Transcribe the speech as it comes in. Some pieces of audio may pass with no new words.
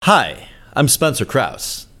Hi, I'm Spencer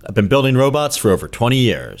Krause. I've been building robots for over 20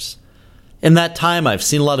 years. In that time, I've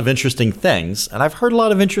seen a lot of interesting things, and I've heard a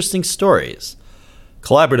lot of interesting stories.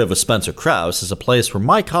 Collaborative with Spencer Krause is a place where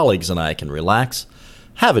my colleagues and I can relax,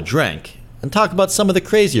 have a drink, and talk about some of the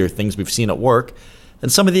crazier things we've seen at work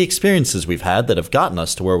and some of the experiences we've had that have gotten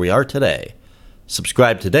us to where we are today.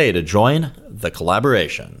 Subscribe today to join the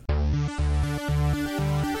collaboration.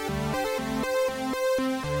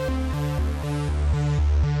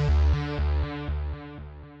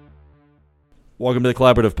 Welcome to the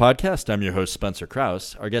Collaborative Podcast. I'm your host, Spencer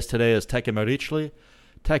Krause. Our guest today is Tekin Meric.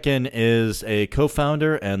 Tekin is a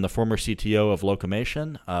co-founder and the former CTO of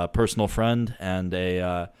Locomation, a personal friend, and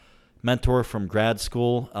a mentor from grad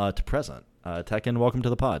school to present. Tekin, welcome to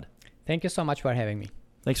the pod. Thank you so much for having me.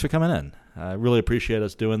 Thanks for coming in. I really appreciate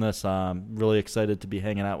us doing this. I'm really excited to be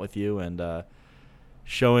hanging out with you and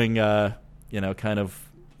showing, kind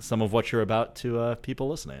of some of what you're about to people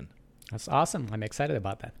listening. That's awesome. I'm excited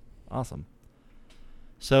about that. Awesome.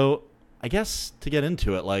 So I guess to get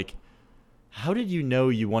into it, how did you know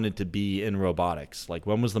you wanted to be in robotics?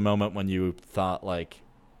 When was the moment when you thought, I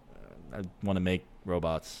want to make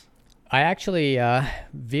robots? I actually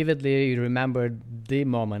vividly remembered the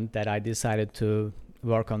moment that I decided to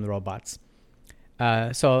work on robots.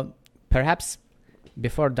 So perhaps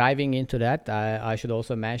before diving into that, I should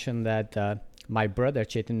also mention that my brother,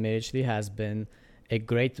 Tekin Meric, has been a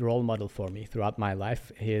great role model for me throughout my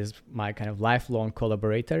life. He is my kind of lifelong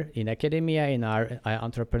collaborator in academia, in our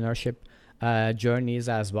entrepreneurship journeys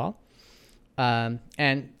as well.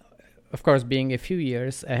 And of course, being a few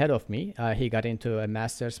years ahead of me, he got into a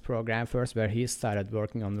master's program first where he started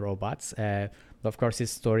working on robots. Of course,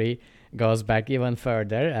 his story goes back even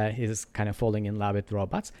further. He's kind of falling in love with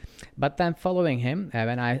robots. But then following him,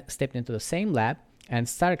 when I stepped into the same lab and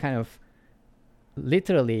started kind of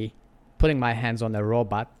literally putting my hands on a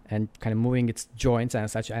robot and kind of moving its joints and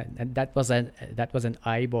such, and that was an Sony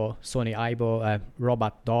Aibo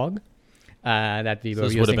robot dog that we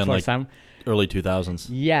were using for some early 2000s.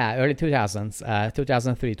 Yeah, early 2000s,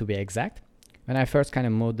 2003 to be exact. When I first kind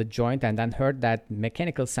of moved the joint and then heard that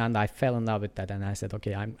mechanical sound, I fell in love with that, and I said,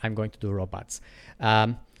 okay, I'm going to do robots.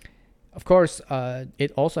 Of course,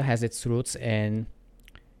 it also has its roots in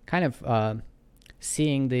kind of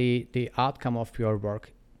seeing the outcome of your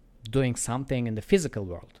work doing something in the physical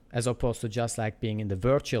world, as opposed to just being in the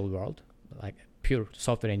virtual world, like pure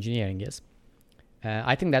software engineering is.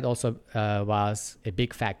 I think that also was a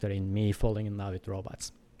big factor in me falling in love with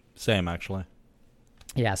robots. Same, actually.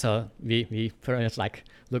 Yeah, so we pretty much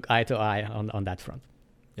look eye to eye on that front.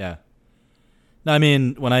 Yeah. No, I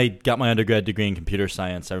mean, when I got my undergrad degree in computer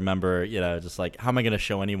science, I remember, just how am I going to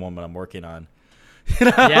show anyone what I'm working on?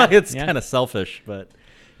 It's kind of selfish, but...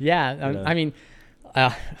 Yeah, I mean...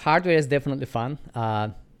 hardware is definitely fun,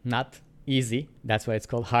 not easy. That's why it's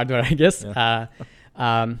called hardware, I guess. Yeah.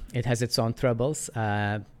 It has its own troubles,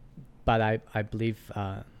 but I believe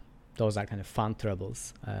those are kind of fun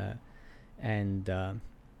troubles. And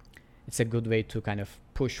it's a good way to kind of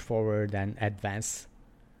push forward and advance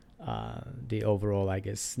the overall, I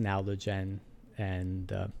guess, knowledge and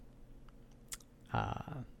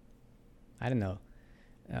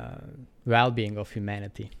well-being of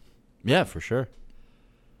humanity. Yeah, for sure.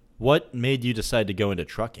 What made you decide to go into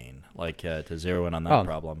trucking, to zero in on that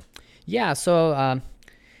problem? Yeah, so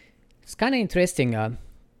it's kind of interesting.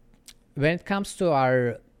 When it comes to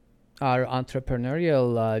our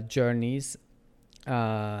entrepreneurial journeys,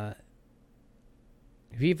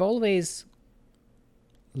 we've always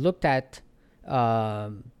looked at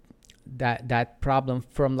that problem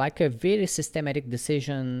from a very systematic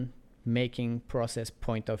decision-making process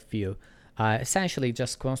point of view. Essentially,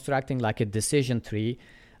 just constructing a decision tree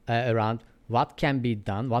around what can be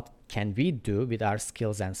done, what can we do with our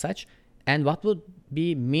skills and such, and what would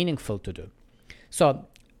be meaningful to do. So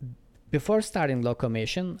before starting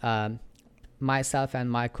Locomation, myself and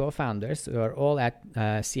my co-founders were all at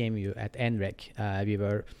CMU, at Meric. We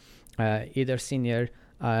were either senior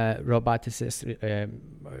roboticist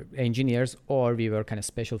engineers, or we were kind of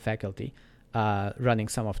special faculty running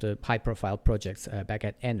some of the high-profile projects back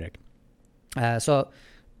at Meric. So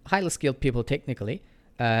highly skilled people technically.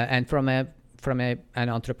 And from an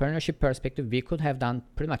entrepreneurship perspective, we could have done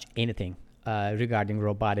pretty much anything regarding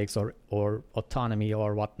robotics or autonomy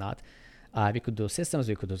or whatnot. We could do systems,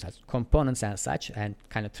 we could do components and such, and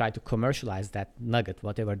kind of try to commercialize that nugget,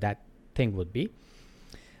 whatever that thing would be.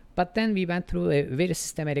 But then we went through a very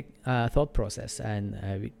systematic thought process,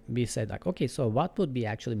 and we said okay, so what would be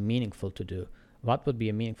actually meaningful to do? What would be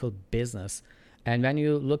a meaningful business? And when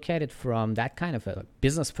you look at it from that kind of a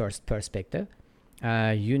business first perspective,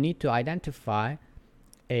 you need to identify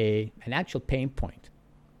an actual pain point.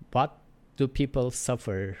 What do people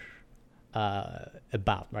suffer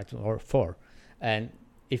about, right, or for? And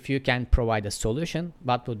if you can provide a solution,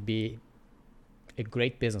 what would be a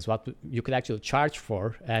great business, what you could actually charge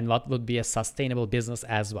for, and what would be a sustainable business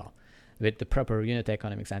as well, with the proper unit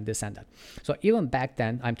economics and this and that. So even back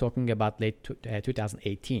then, I'm talking about late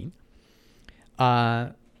 2018,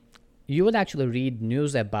 you would actually read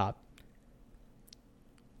news about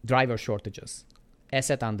driver shortages,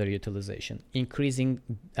 asset underutilization, increasing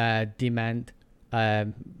demand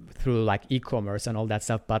through like e-commerce and all that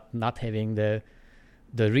stuff, but not having the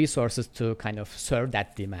resources to kind of serve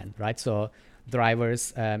that demand, right? So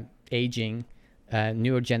drivers aging,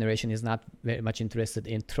 newer generation is not very much interested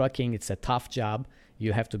in trucking. It's a tough job.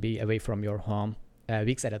 You have to be away from your home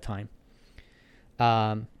weeks at a time.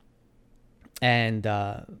 And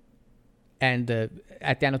at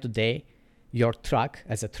the end of the day, your truck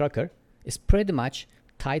as a trucker is pretty much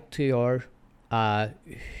tied to your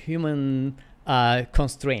human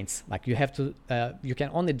constraints. Like you have to, you can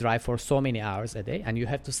only drive for so many hours a day, and you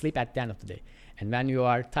have to sleep at the end of the day. And when you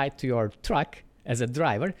are tied to your truck as a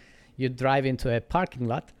driver, you drive into a parking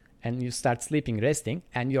lot and you start sleeping, resting,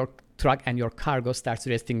 and your truck and your cargo starts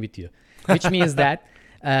resting with you, which means that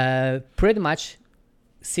pretty much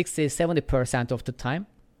 60-70% of the time,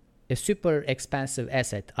 a super expensive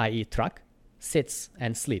asset, i.e. truck, sits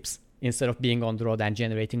and sleeps instead of being on the road and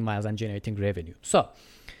generating miles and generating revenue. So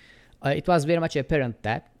it was very much apparent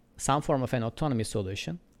that some form of an autonomy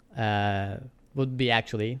solution would be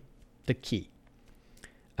actually the key.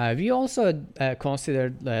 We also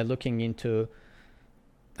considered looking into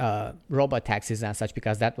robot taxis and such,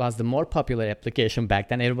 because that was the more popular application back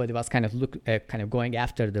then. Everybody was kind of going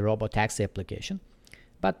after the robot taxi application.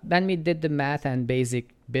 But when we did the math and basic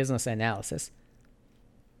business analysis,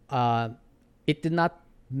 it did not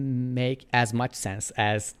make as much sense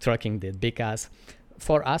as trucking did, because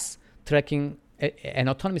for us, trucking, an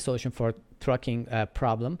autonomy solution for trucking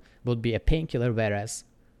problem would be a painkiller, whereas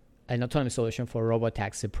an autonomy solution for robot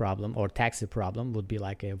taxi problem or taxi problem would be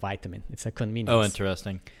like a vitamin. It's a convenience. Oh,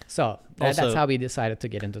 interesting. So that's how we decided to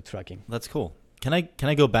get into trucking. That's cool. Can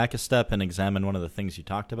I go back a step and examine one of the things you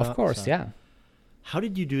talked about? Of course, yeah. How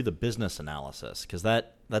did you do the business analysis? Because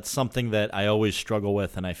that's something that I always struggle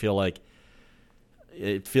with, and I feel like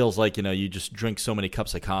it feels like, you just drink so many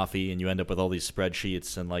cups of coffee and you end up with all these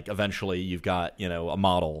spreadsheets, and like eventually you've got, a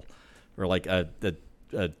model or like a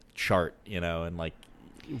chart, and like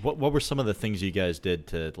what were some of the things you guys did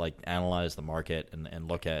to like analyze the market and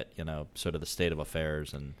look at, sort of the state of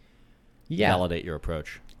affairs and validate your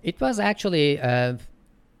approach? It was actually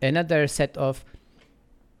another set of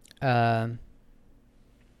kind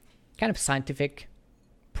of scientific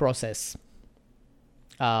process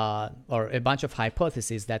or a bunch of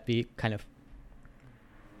hypotheses that we kind of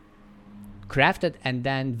crafted and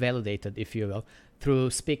then validated, if you will, through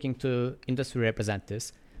speaking to industry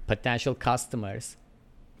representatives, potential customers,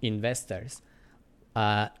 investors,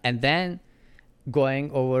 and then going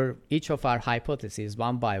over each of our hypotheses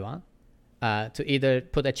one by one to either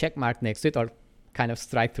put a check mark next to it or kind of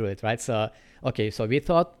strike through it, right? So, okay, so we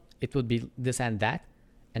thought it would be this and that.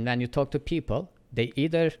 And when you talk to people, they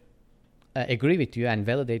either agree with you and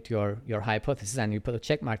validate your hypothesis and you put a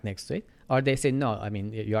check mark next to it, or they say, no, I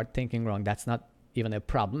mean, you are thinking wrong. That's not even a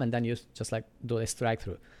problem. And then you just like do a strike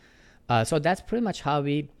through. So that's pretty much how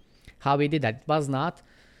we did that. It was not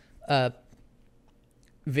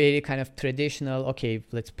very kind of traditional, okay,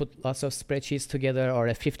 let's put lots of spreadsheets together or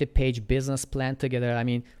a 50-page business plan together. I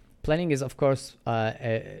mean, planning is, of course,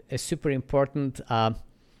 a super important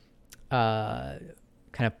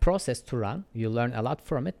kind of process to run. You learn a lot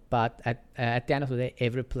from it, but at the end of the day,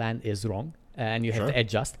 every plan is wrong and you have to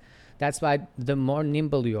adjust. That's why the more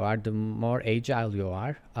nimble you are, the more agile you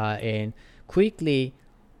are in quickly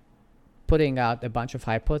putting out a bunch of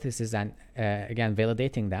hypotheses and again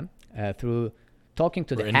validating them through talking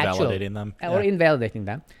to invalidating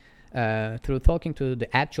them through talking to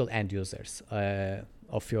the actual end users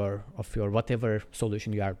of your whatever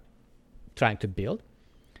solution you are trying to build.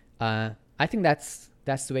 I think that's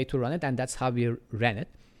the way to run it, and that's how we ran it.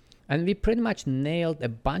 And we pretty much nailed a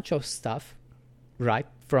bunch of stuff right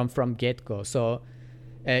from get-go. So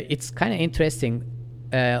it's kind of interesting.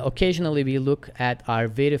 Occasionally we look at our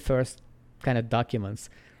very first kind of documents,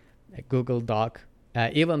 a Google Doc.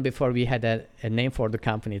 Even before we had a name for the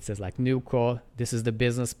company, it says like Newco, this is the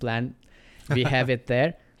business plan. We have it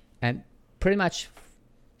there. And pretty much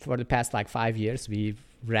for the past like 5 years, we've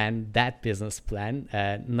ran that business plan.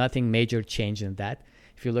 Nothing major changed in that.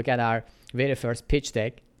 If you look at our very first pitch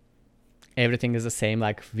deck, everything is the same.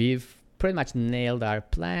 Like we've pretty much nailed our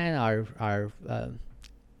plan, our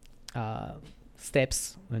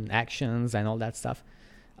steps and actions and all that stuff.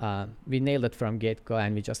 We nailed it from get-go,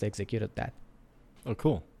 and we just executed that. Oh,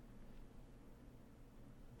 cool.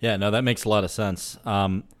 Yeah, no, that makes a lot of sense.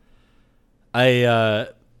 I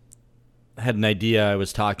had an idea I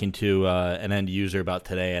was talking to an end user about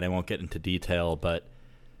today, and I won't get into detail, but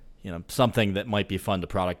something that might be fun to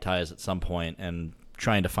productize at some point, and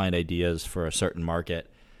trying to find ideas for a certain market.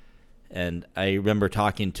 And I remember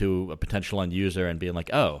talking to a potential end user and being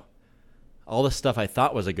like, oh, all the stuff I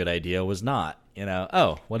thought was a good idea was not.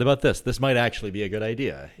 Oh, what about this? This might actually be a good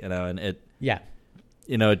idea. And it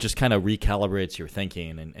it just kind of recalibrates your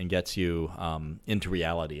thinking and gets you into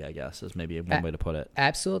reality, I guess, is maybe one way to put it.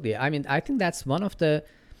 Absolutely. I mean, I think that's one of the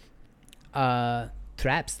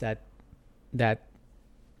traps that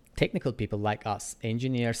technical people like us,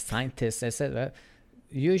 engineers, scientists, etc.,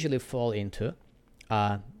 usually fall into.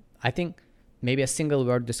 I think maybe a single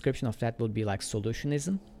word description of that would be like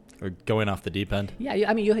solutionism. Or going off the deep end. Yeah,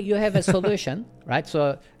 I mean, you have a solution, right?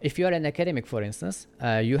 So if you're an academic, for instance,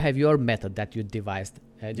 you have your method that you devised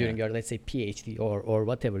during your, let's say, PhD or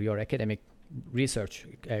whatever, your academic research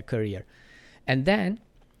career. And then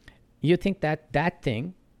you think that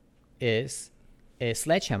thing is a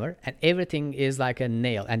sledgehammer and everything is like a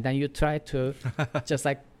nail. And then you try to just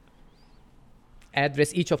like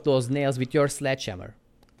address each of those nails with your sledgehammer.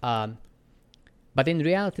 But in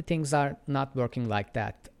reality, things are not working like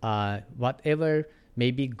that. Whatever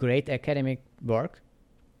may be great academic work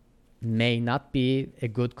may not be a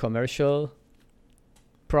good commercial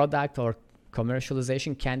product or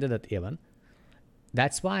commercialization candidate even.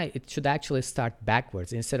 That's why it should actually start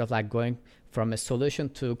backwards. Instead of like going from a solution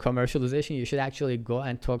to commercialization, you should actually go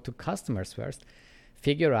and talk to customers first,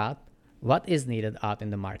 figure out what is needed out in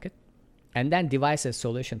the market, and then devise a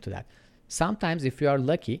solution to that. Sometimes, if you are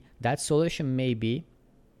lucky, that solution may be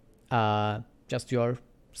just your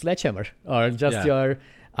sledgehammer or just your,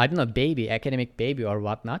 I don't know, baby, academic baby or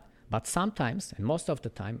whatnot. But sometimes, and most of the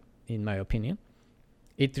time, in my opinion,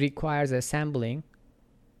 it requires assembling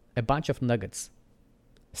a bunch of nuggets.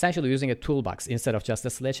 Essentially using a toolbox instead of just a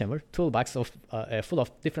sledgehammer, toolbox of full of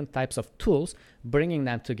different types of tools, bringing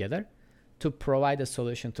them together to provide a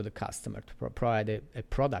solution to the customer, to provide a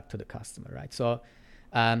product to the customer, right? So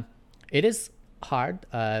it is hard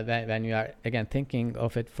when you are, again, thinking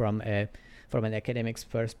of it from an academic's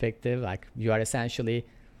perspective. Like you are essentially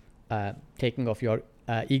taking off your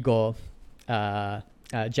ego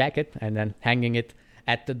jacket and then hanging it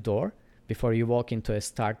at the door before you walk into a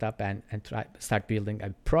startup and start building a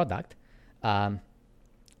product. But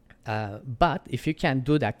if you can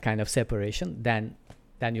do that kind of separation, then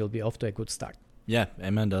you'll be off to a good start. Yeah,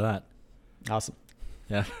 amen to that. Awesome.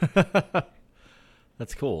 Yeah.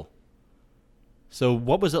 That's cool. So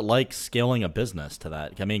what was it like scaling a business to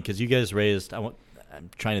that? I mean, because you guys raised, I'm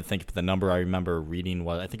trying to think of the number I remember reading.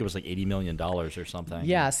 I think it was like $80 million or something.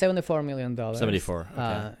 Yeah, $74 million. 74,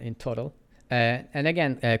 okay. In total. And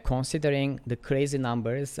again, considering the crazy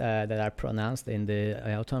numbers that are pronounced in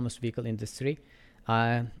the autonomous vehicle industry,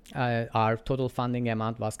 our total funding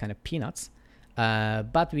amount was kind of peanuts.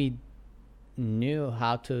 But we knew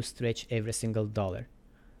how to stretch every single dollar.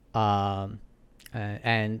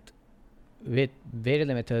 And with very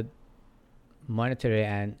limited monetary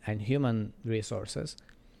and human resources,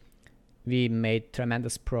 we made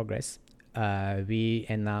tremendous progress. We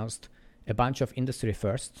announced a bunch of industry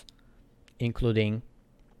firsts, including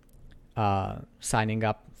signing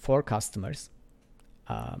up 4 customers,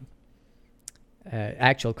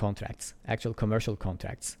 actual commercial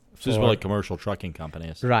contracts. So these were like commercial trucking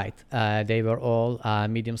companies. Right. They were all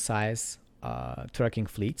medium-sized trucking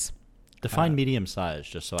fleets. Define medium size,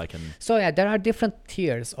 just so I can... So yeah, there are different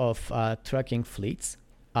tiers of trucking fleets.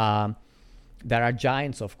 There are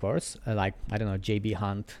giants, of course, like, I don't know, JB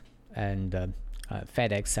Hunt and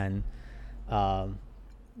FedEx and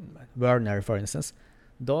Werner, for instance.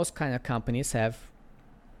 Those kind of companies have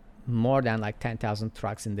more than like 10,000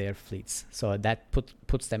 trucks in their fleets. So that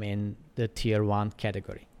puts them in the tier 1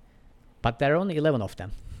 category. But there are only 11 of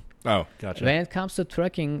them. Oh, gotcha. When it comes to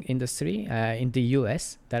trucking industry in the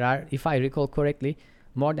US, there are, if I recall correctly,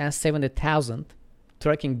 more than 70,000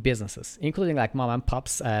 trucking businesses, including like mom and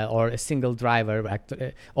pops or a single driver,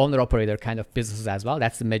 owner-operator kind of businesses as well.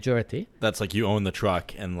 That's the majority. That's like you own the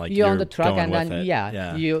truck and like you own the truck and then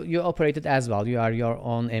it. you operate it as well. You are your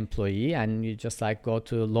own employee and you just like go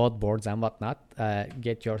to load boards and whatnot,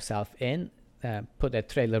 get yourself in, put a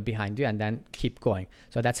trailer behind you and then keep going.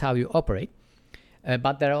 So that's how you operate.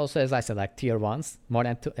 But there are also, as I said, like tier 1s, more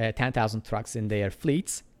than 10,000 trucks in their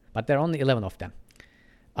fleets, but there are only 11 of them.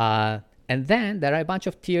 And then there are a bunch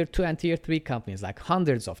of tier 2 and tier 3 companies, like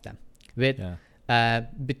hundreds of them, with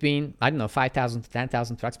between, I don't know, 5,000 to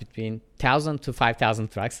 10,000 trucks, between 1,000 to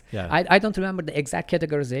 5,000 trucks. Yeah. I don't remember the exact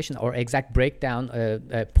categorization or exact breakdown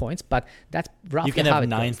points, but that's roughly You can how have it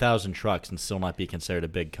goes. 9,000 trucks and still not be considered a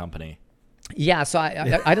big company. Yeah, so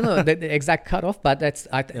I don't know the exact cutoff, but that's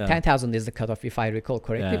 10,000 is the cutoff if I recall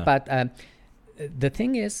correctly. Yeah. But the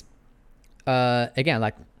thing is, again,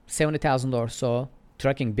 like 70,000 or so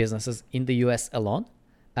trucking businesses in the US alone.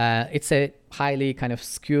 It's a highly kind of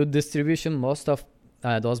skewed distribution. Most of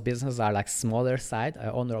those businesses are like smaller side,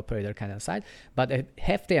 owner-operator kind of side, but a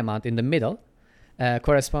hefty amount in the middle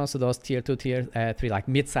corresponds to those tier 2, tier 3, like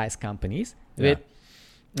mid-sized companies with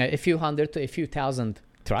a few hundred to a few thousand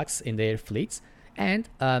trucks in their fleets. And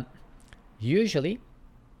usually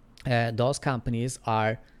those companies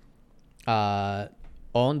are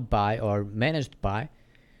owned by or managed by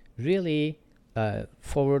really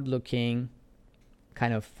forward-looking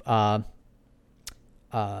kind of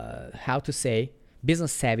how to say,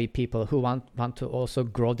 business savvy people who want to also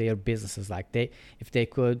grow their businesses. Like if they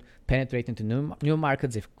could penetrate into new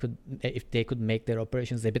markets, if they could make their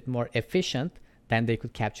operations a bit more efficient, then they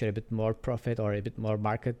could capture a bit more profit or a bit more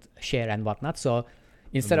market share and whatnot. So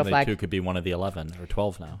instead of like, they could be one of the 11 or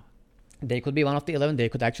 12 now. They could be one of the 11. They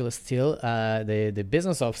could actually steal the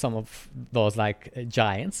business of some of those like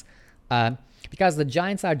giants, because the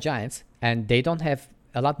giants are giants and they don't have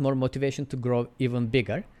a lot more motivation to grow even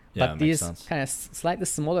bigger. Yeah, but these sense. kind of slightly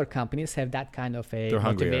smaller companies have that kind of a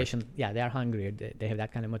motivation. Hungrier. Yeah, they are hungrier. They have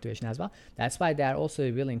that kind of motivation as well. That's why they are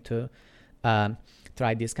also willing to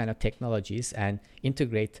try these kind of technologies and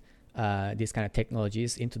integrate these kind of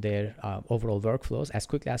technologies into their overall workflows as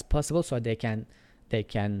quickly as possible, so they can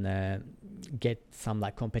get some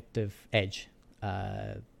like competitive edge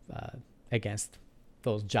against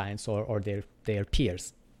those giants or their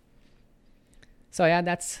peers. So yeah,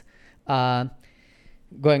 that's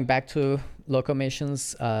going back to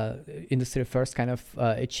Locomation's industry first kind of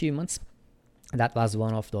achievements. That was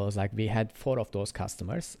one of those. Like we had 4 of those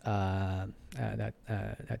customers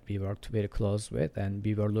that we worked very close with, and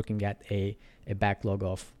we were looking at a backlog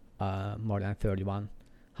of more than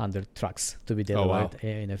 3,100 trucks to be delivered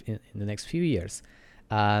in the next few years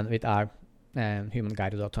with our human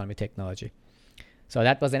guided autonomy technology. So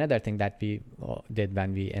that was another thing that we did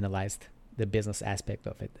when we analyzed the business aspect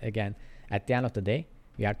of it. Again, at the end of the day,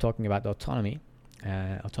 we are talking about autonomy.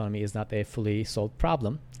 Autonomy is not a fully solved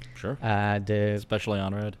problem. Sure. Especially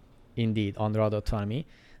on road. Indeed, on road autonomy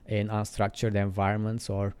in unstructured environments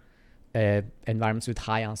or environments with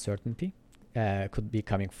high uncertainty could be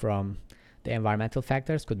coming from the environmental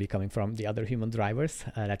factors, could be coming from the other human drivers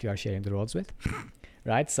that you are sharing the roads with.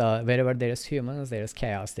 Right? So wherever there is humans, there is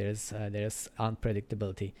chaos, there is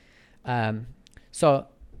unpredictability. So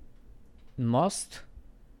most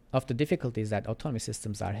of the difficulties that autonomy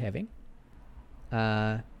systems are having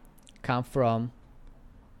come from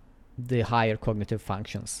the higher cognitive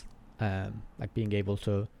functions, like being able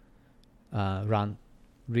to run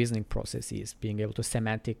reasoning processes, being able to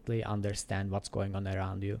semantically understand what's going on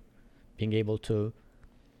around you, being able to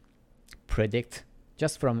predict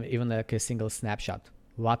just from even like a single snapshot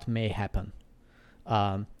what may happen.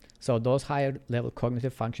 So those higher level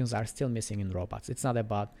cognitive functions are still missing in robots. It's not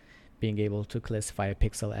about being able to classify a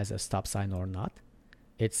pixel as a stop sign or not.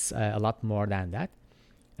 It's a lot more than that.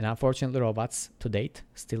 And unfortunately, robots to date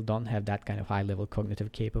still don't have that kind of high level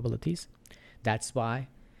cognitive capabilities. That's why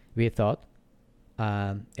we thought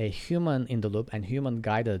a human in the loop and human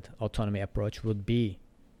guided autonomy approach would be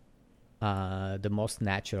the most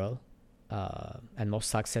natural and most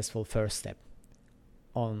successful first step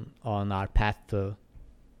on our path to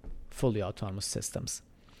fully autonomous systems.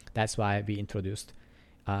 That's why we introduced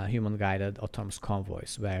human guided autonomous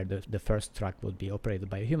convoys, where the first truck would be operated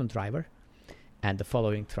by a human driver and the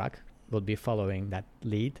following truck would be following that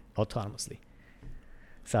lead autonomously.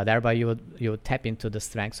 So thereby you would tap into the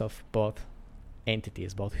strengths of both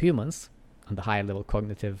entities, both humans on the higher level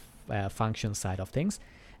cognitive function side of things,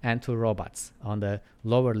 and to robots on the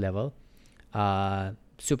lower level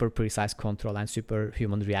super precise control and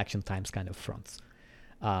superhuman reaction times kind of fronts.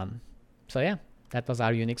 So yeah, that was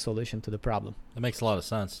our unique solution to the problem. That makes a lot of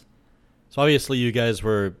sense. So obviously you guys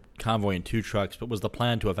were convoying 2 trucks, but was the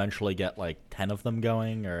plan to eventually get like 10 of them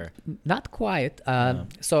going, or? Not quite.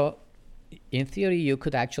 So in theory, you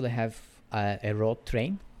could actually have a road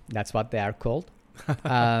train. That's what they are called.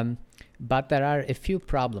 But there are a few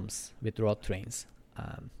problems with road trains.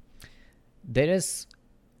 There is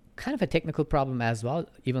kind of a technical problem as well,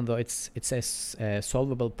 even though it's a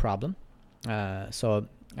solvable problem. So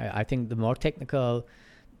I think the more technical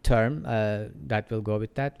term that will go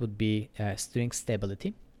with that would be steering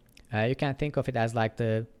stability. You can think of it as like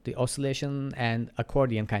the oscillation and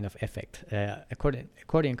accordion kind of effect.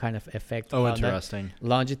 Accordion kind of effect. Oh, on interesting. the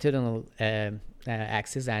longitudinal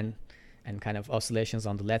axis and kind of oscillations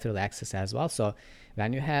on the lateral axis as well. So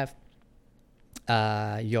when you have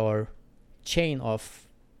your chain of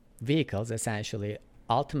vehicles essentially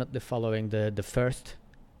ultimately following the first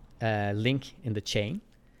link in the chain,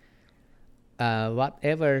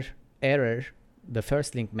 whatever error the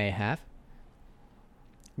first link may have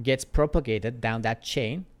gets propagated down that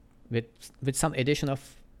chain with some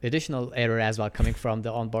additional error as well coming from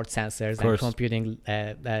the onboard sensors and computing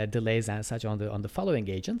delays and such on the following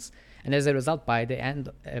agents. And as a result, by the end,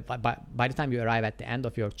 by the time you arrive at the end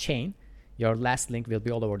of your chain, your last link will be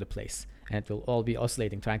all over the place, and it will all be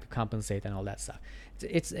oscillating, trying to compensate and all that stuff.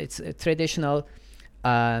 It's a traditional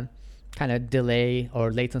kind of delay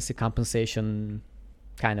or latency compensation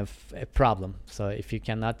kind of a problem. So if you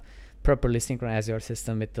cannot properly synchronize your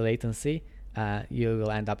system with the latency, you will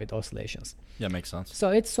end up with oscillations. Yeah, makes sense. So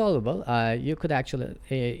it's solvable. You could actually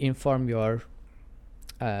inform your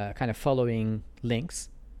kind of following links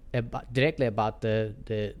directly about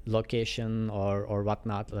the location or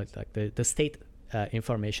whatnot, like the state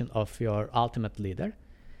information of your ultimate leader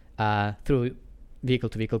through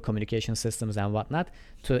vehicle-to-vehicle communication systems and whatnot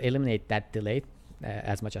to eliminate that delay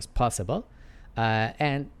as much as possible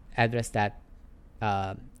and address that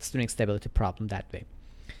string stability problem that way.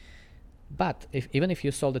 But even if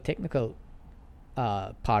you solve the technical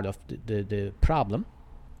part of the problem,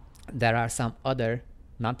 there are some other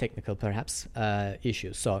non-technical perhaps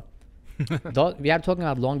issues. So we are talking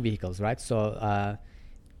about long vehicles, right? So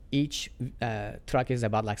each truck is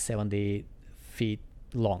about like 70 feet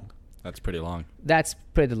long. That's pretty long. That's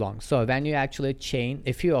pretty long. So when you actually chain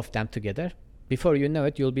a few of them together, before you know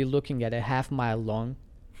it, you'll be looking at a half-mile long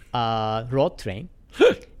road train.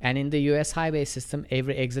 And in the US highway system,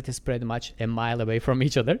 every exit is pretty much a mile away from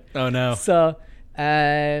each other. Oh, no. So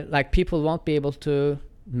like people won't be able to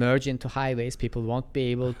merge into highways. People won't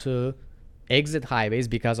be able to exit highways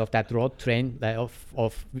because of that road train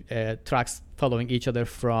of trucks following each other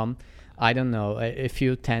from, I don't know, a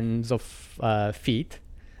few tens of feet,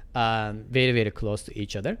 very, very close to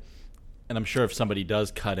each other. And I'm sure if somebody does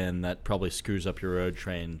cut in, that probably screws up your road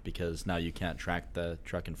train because now you can't track the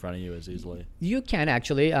truck in front of you as easily. You can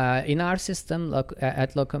actually. In our system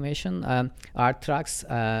at Locomotion, our trucks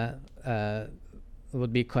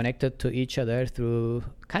would be connected to each other through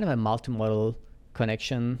kind of a multimodal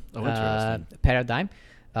connection paradigm.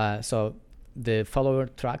 So the follower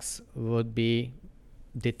trucks would be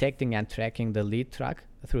detecting and tracking the lead truck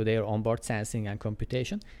through their onboard sensing and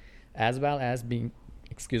computation, as well as being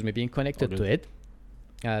connected to it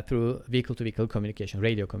through vehicle-to-vehicle communication,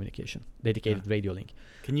 radio communication, dedicated radio link.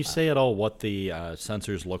 Can you say at all what the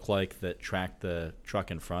sensors look like that track the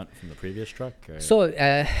truck in front from the previous truck? Or? So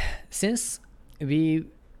since we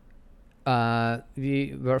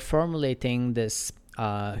were formulating this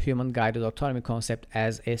human-guided autonomy concept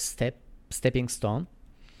as a stepping stone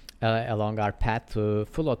along our path to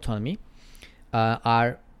full autonomy,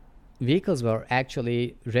 our vehicles were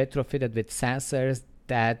actually retrofitted with sensors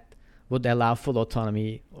that would allow full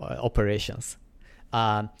autonomy operations.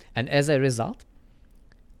 And as a result,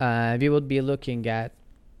 we would be looking at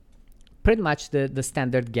pretty much the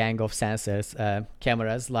standard gang of sensors,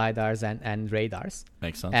 cameras, lidars, and radars.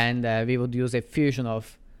 Makes sense. And we would use a fusion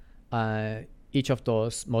of each of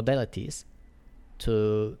those modalities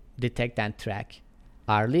to detect and track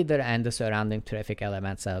our leader and the surrounding traffic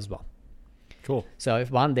elements as well. Cool. So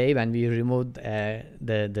if one day when we removed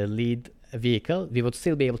the lead vehicle, we would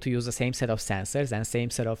still be able to use the same set of sensors and same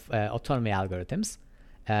set of autonomy algorithms,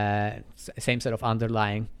 same set of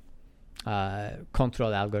underlying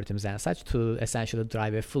control algorithms and such to essentially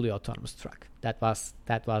drive a fully autonomous truck. That was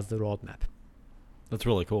the roadmap. That's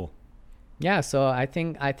really cool. Yeah, so I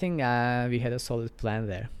think we had a solid plan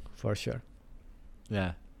there for sure.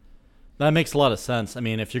 Yeah. That makes a lot of sense. I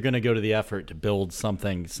mean, if you're going to go to the effort to build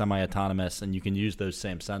something semi-autonomous and you can use those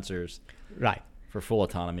same sensors right for full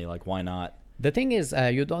autonomy, like why not? The thing is,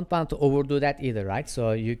 you don't want to overdo that either, right?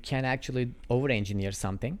 So you can actually over-engineer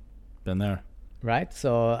something. Been there. Right?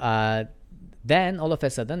 So then all of a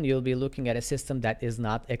sudden you'll be looking at a system that is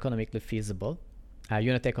not economically feasible.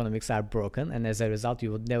 Unit economics are broken, and as a result,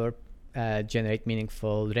 you would never generate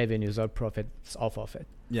meaningful revenues or profits off of it.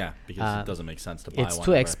 Yeah, because it doesn't make sense to buy one. It's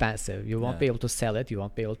too expensive. You won't be able to sell it. You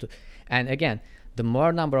won't be able to. And again, the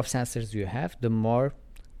more number of sensors you have, the more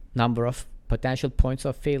number of potential points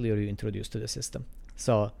of failure you introduce to the system.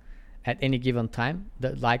 So at any given time,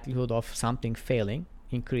 the likelihood of something failing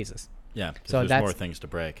increases. Yeah, because there's more things to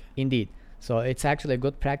break. Indeed. So it's actually a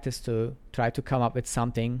good practice to try to come up with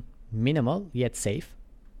something minimal yet safe.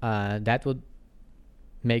 That would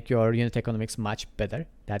make your unit economics much better.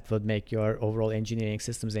 That would make your overall engineering,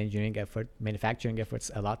 systems engineering effort, manufacturing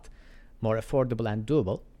efforts a lot more affordable and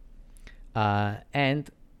doable. And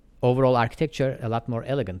overall architecture a lot more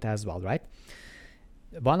elegant as well, right?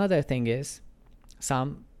 One other thing is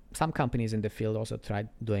some companies in the field also tried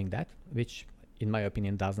doing that, which in my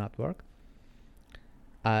opinion does not work.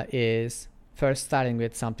 Is first starting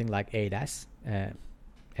with something like ADAS,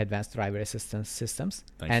 Advanced Driver Assistance Systems.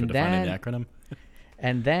 Thanks for defining the acronym.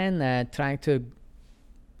 And then trying to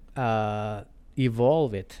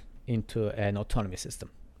evolve it into an autonomy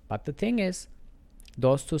system. But the thing is,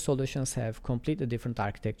 those two solutions have completely different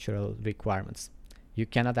architectural requirements. You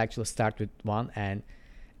cannot actually start with one and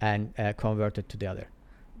convert it to the other.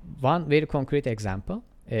 One very concrete example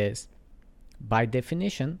is, by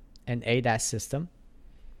definition, an ADAS system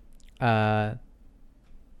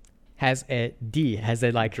has a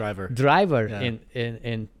driver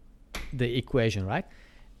in the equation, right?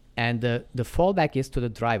 And the fallback is to the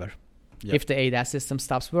driver. Yep. If the ADAS system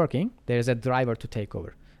stops working, there is a driver to take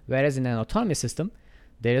over. Whereas in an autonomy system,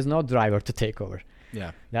 there is no driver to take over.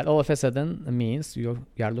 Yeah. That all of a sudden means you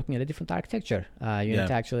are looking at a different architecture. You need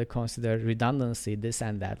to actually consider redundancy, this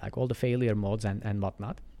and that, like all the failure modes and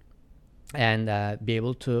whatnot, and be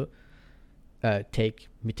able to take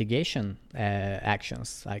mitigation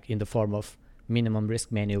actions, like in the form of minimum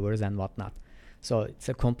risk maneuvers and whatnot. So it's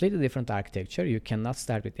a completely different architecture. You cannot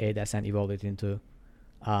start with ADAS and evolve it into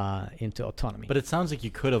autonomy. But it sounds like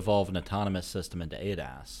you could evolve an autonomous system into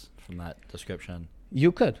ADAS from that description.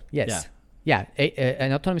 You could, yes. Yeah,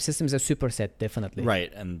 an autonomous system is a superset, definitely.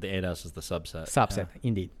 Right, and the ADAS is the subset.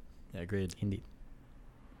 Indeed. Yeah, agreed. Indeed.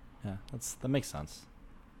 Yeah, that makes sense.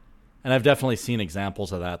 And I've definitely seen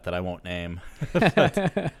examples of that I won't name.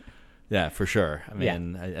 But, yeah, for sure. I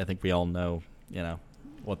mean, I think we all know,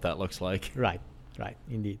 what that looks like. Right,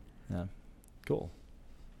 indeed. Yeah, cool.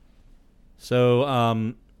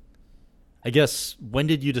 So, I guess when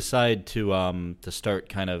did you decide to start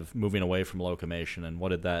kind of moving away from Locomation, and what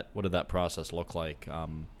did that process look like?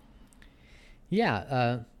 Well,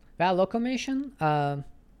 Locomation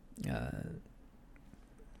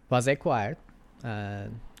was acquired.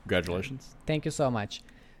 Congratulations. Thank you so much.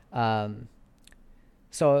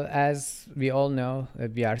 So as we all know,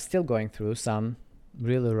 we are still going through some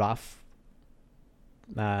really rough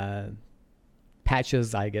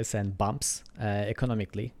patches, I guess, and bumps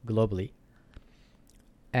economically, globally.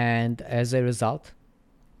 And as a result,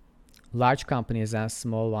 large companies and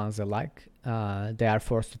small ones alike, they are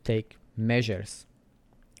forced to take measures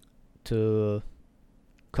to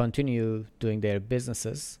continue doing their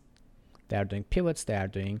businesses. They are doing pivots, they are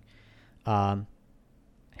doing headcount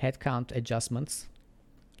adjustments,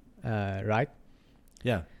 right?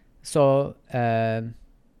 Yeah. So as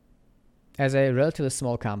a relatively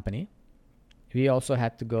small company, we also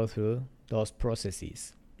had to go through those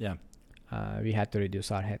processes. Yeah. We had to reduce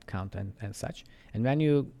our headcount and such. And when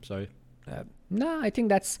you... Sorry. No, I think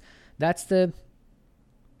that's the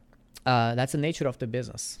nature of the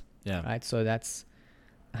business. Yeah. Right? So that's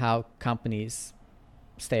how companies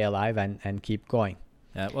stay alive and keep going.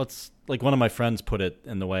 Yeah, well, it's like one of my friends put it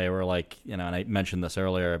in the way where, like, and I mentioned this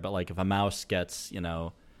earlier, but like if a mouse gets,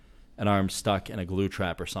 an arm stuck in a glue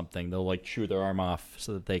trap or something, they'll like chew their arm off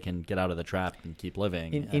so that they can get out of the trap and keep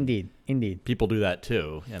living. Indeed. People do that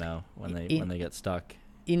too, when they get stuck.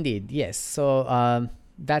 Indeed, yes. So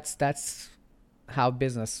that's how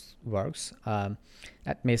business works.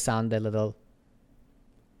 That may sound a little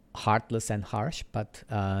heartless and harsh, but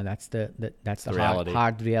that's the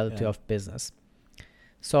hard reality of business.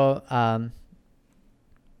 So and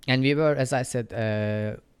we were, as I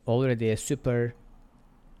said, already a super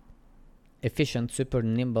efficient, super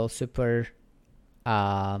nimble, super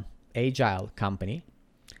agile company.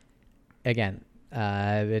 Again,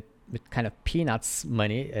 with kind of peanuts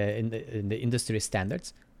money in the industry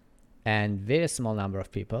standards, and very small number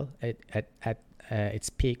of people. At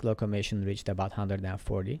its peak, Locomation reached about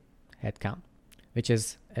 140 headcount, which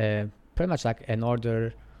is pretty much like an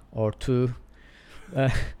order or two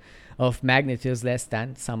of magnitudes less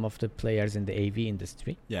than some of the players in the AV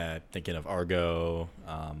industry. Yeah, thinking of Argo,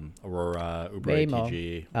 Aurora, Uber Waymo,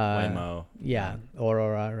 ATG, Waymo. Yeah,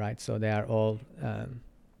 Aurora, right? So they are all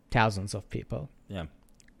thousands of people. Yeah.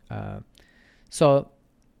 So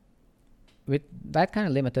with that kind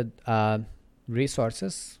of limited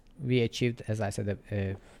resources, we achieved, as I said,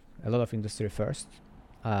 a lot of industry first.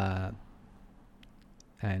 And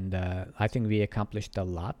I think we accomplished a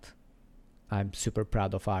lot. I'm super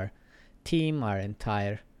proud of our team, our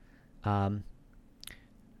entire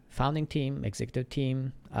founding team, executive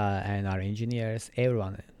team, and our engineers,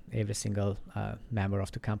 everyone every single member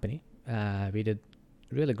of the company. We did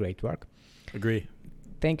really great work. Agree.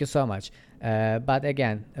 Thank you so much. But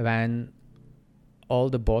again, when all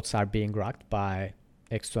the boats are being rocked by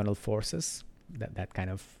external forces, that kind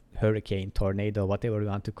of hurricane, tornado, whatever you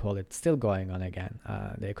want to call it, still going on again.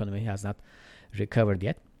 The economy has not recovered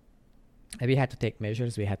yet. And we had to take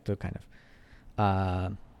measures. We had to kind of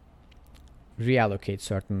reallocate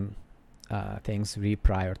certain things,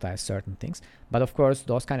 reprioritize certain things. But of course,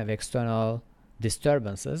 those kind of external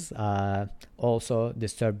disturbances also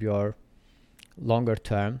disturb your longer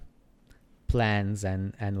term plans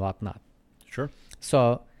and whatnot. Sure.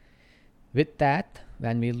 So with that,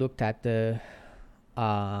 when we looked at the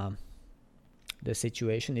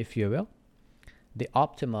situation, if you will, the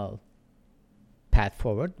optimal path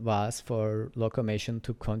forward was for Locomation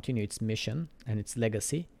to continue its mission and its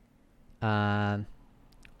legacy with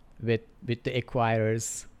the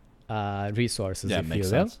acquirer's resources, if you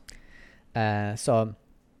will. So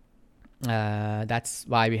that's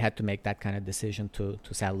why we had to make that kind of decision to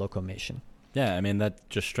sell Locomation. Yeah, I mean, that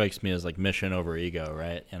just strikes me as like mission over ego,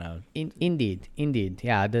 right? You know. Indeed.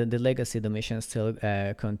 Yeah, the legacy, the mission still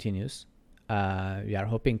continues. We are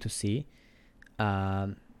hoping to see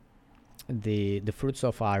the fruits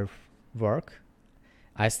of our work.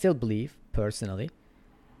 I still believe, personally,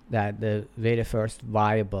 that the very first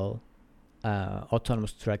viable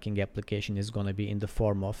autonomous trucking application is going to be in the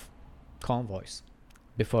form of convoys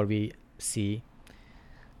before we see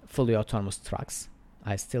fully autonomous trucks.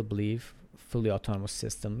 I still believe fully autonomous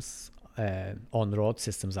systems, on-road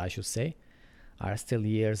systems, I should say, are still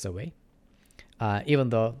years away. Even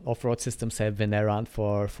though off-road systems have been around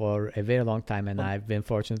for a very long time, and I've been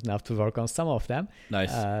fortunate enough to work on some of them.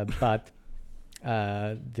 Nice. But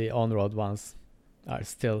the on-road ones are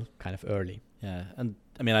still kind of early. Yeah, and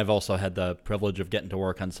I mean, I've also had the privilege of getting to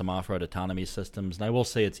work on some off-road autonomy systems, and I will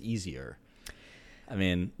say it's easier. I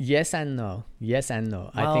mean... Yes and no.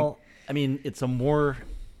 Well, I mean, it's a more...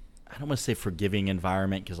 I don't want to say forgiving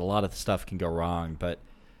environment because a lot of stuff can go wrong, but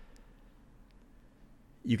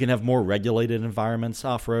you can have more regulated environments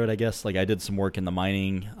off-road, I guess. Like I did some work in the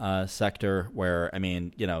mining sector where, I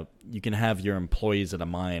mean, you know, you can have your employees at a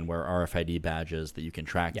mine wear RFID badges that you can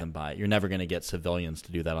track them by. You're never going to get civilians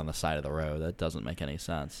to do that on the side of the road. That doesn't make any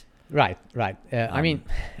sense. Right. I mean...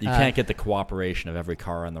 You can't get the cooperation of every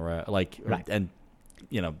car on the road. Right. And,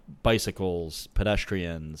 you know, bicycles,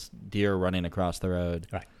 pedestrians, deer running across the road.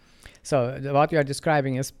 Right. So what you are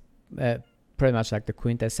describing is pretty much like the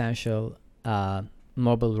quintessential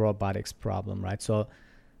mobile robotics problem, right? So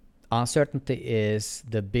uncertainty is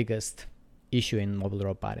the biggest issue in mobile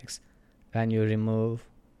robotics. When you remove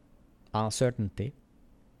uncertainty,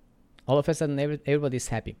 all of a sudden everybody's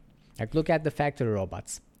happy. Like look at the factory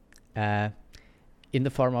robots in the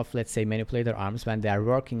form of, let's say, manipulator arms when they are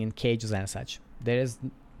working in cages and such. There is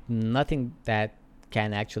nothing that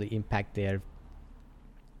can actually impact their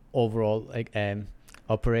overall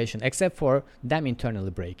operation except for them internally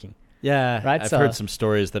braking. Yeah, right. I've heard some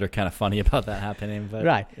stories that are kind of funny about that happening. But,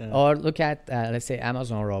 right. Or look at, let's say,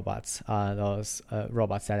 Amazon robots, those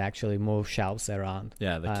robots that actually move shelves around.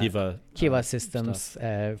 Yeah, the Kiva systems,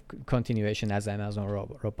 continuation as Amazon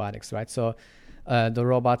robotics, right? So the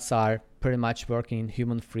robots are pretty much working in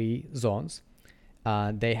human-free zones.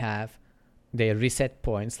 They reset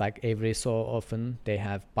points, like every so often they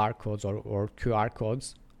have barcodes or QR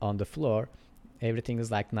codes on the floor. Everything is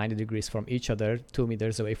like 90 degrees from each other, 2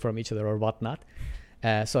 meters away from each other or whatnot.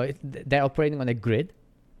 So they're operating on a grid.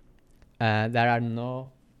 There are no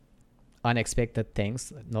unexpected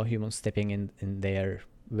things, no humans stepping in their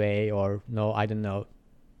way, or no, I don't know,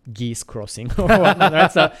 geese crossing or whatnot.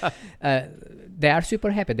 Right? So they are super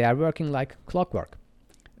happy. They are working like clockwork.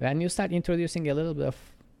 When you start introducing a little bit of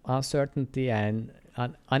uncertainty and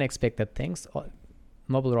unexpected things,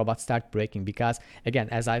 mobile robots start breaking, because again,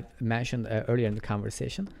 as I mentioned earlier in the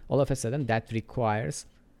conversation, all of a sudden that requires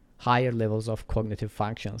higher levels of cognitive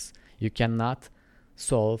functions. You cannot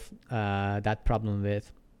solve that problem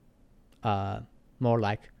with more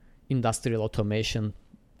like industrial automation,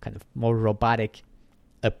 kind of more robotic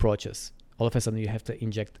approaches. All of a sudden you have to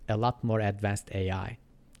inject a lot more advanced AI.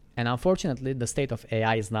 And unfortunately, the state of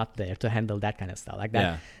AI is not there to handle that kind of stuff. Like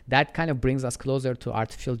that, that kind of brings us closer to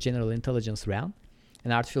artificial general intelligence realm.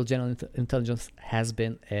 And artificial general intelligence has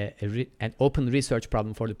been an open research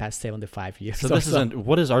problem for the past 75 years. So this isn't,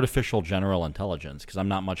 what is artificial general intelligence? Because I'm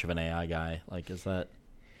not much of an AI guy. Like, is that?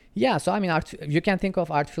 Yeah, so I mean, you can think of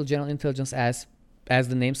artificial general intelligence as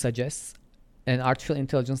the name suggests, an artificial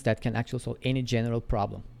intelligence that can actually solve any general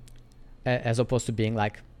problem, as opposed to being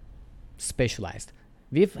like specialized.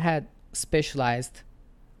 We've had specialized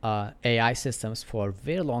AI systems for a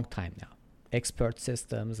very long time now. Expert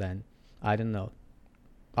systems and, I don't know,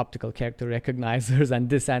 optical character recognizers and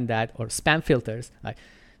this and that, or spam filters. Like,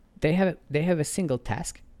 they have a single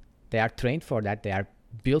task. They are trained for that. They are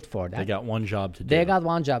built for that. They got one job to do. They got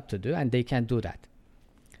one job to do, and they can do that.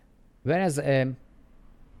 Whereas an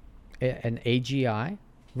AGI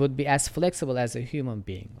would be as flexible as a human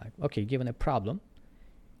being. Like, okay, given a problem,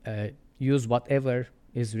 use whatever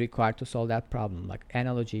is required to solve that problem, like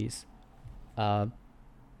analogies, I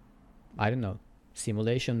don't know,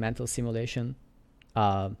 simulation, mental simulation,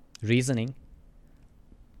 reasoning,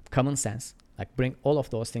 common sense. Like, bring all of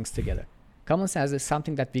those things together. Common sense is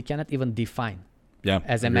something that we cannot even define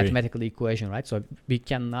as a mathematical equation, right? So we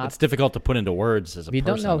cannot. It's difficult to put into words as a person. We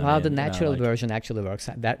don't know how the natural version actually works.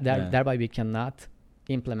 Thereby we cannot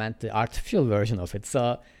implement the artificial version of it.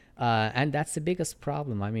 So, and that's the biggest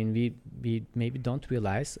problem. I mean, we maybe don't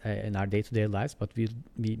realize in our day-to-day lives, but we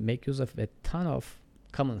make use of a ton of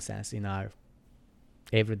common sense in our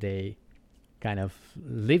everyday kind of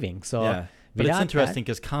living. So, but it's interesting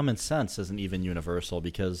because common sense isn't even universal,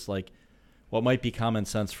 because like what might be common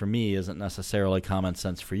sense for me isn't necessarily common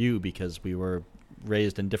sense for you, because we were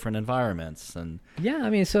raised in different environments. And I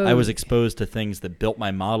mean, so I was exposed to things that built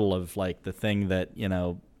my model of like the thing that, you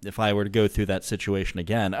know, if I were to go through that situation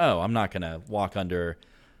again, I'm not going to walk under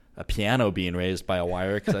a piano being raised by a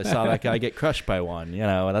wire because I saw that guy get crushed by one. You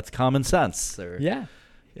know, that's common sense. Or,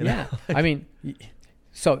 you know, I mean,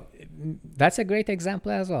 so that's a great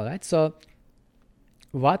example as well, right? So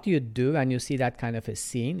what you do when you see that kind of a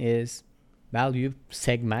scene is, well, you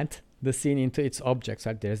segment the scene into its objects.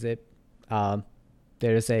 Right? There's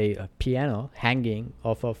a piano hanging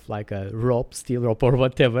off of like a rope, steel rope or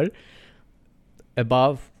whatever,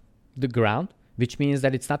 above the ground, which means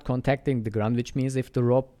that it's not contacting the ground, which means if the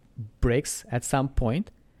rope breaks at some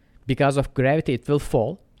point, because of gravity, it will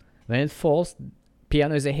fall. When it falls,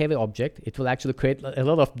 piano is a heavy object. It will actually create a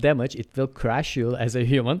lot of damage. It will crush you as a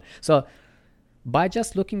human. So by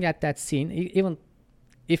just looking at that scene, even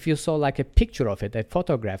if you saw like a picture of it, a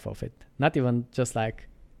photograph of it, not even just like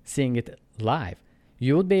seeing it live,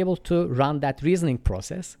 you would be able to run that reasoning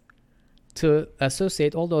process to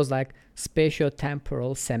associate all those like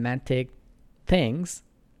spatio-temporal semantic things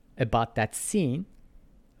about that scene,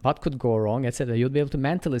 what could go wrong, etc. You'd be able to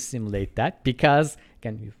mentally simulate that, because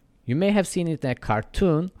again, you may have seen it in a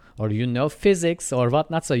cartoon, or you know physics or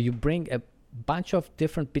whatnot, so you bring a bunch of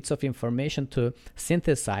different bits of information to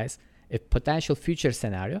synthesize a potential future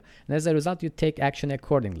scenario, and as a result you take action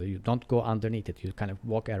accordingly. You don't go underneath it, you kind of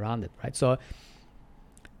walk around it, right? So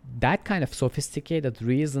that kind of sophisticated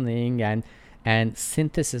reasoning and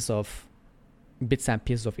synthesis of bits and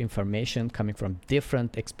pieces of information coming from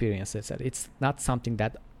different experiences, it's not something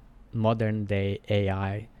that modern day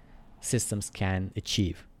AI systems can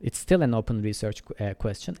achieve. It's still an open research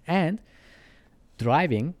question, and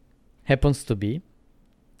driving happens to be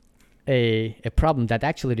a problem that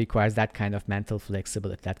actually requires that kind of mental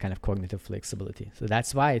flexibility, that kind of cognitive flexibility. So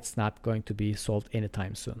that's why it's not going to be solved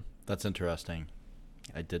anytime soon. That's interesting.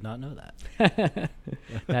 I did not know that.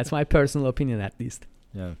 That's my personal opinion, at least.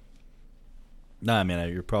 Yeah. No, I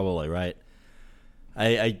mean, you're probably right.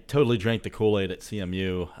 I totally drank the Kool-Aid at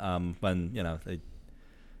CMU when, you know,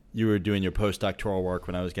 you were doing your postdoctoral work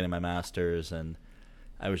when I was getting my master's, and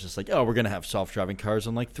I was just like, we're going to have self-driving cars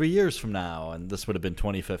in like 3 years from now, and this would have been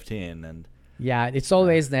 2015. And yeah, it's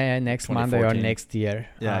always the next Monday or next year.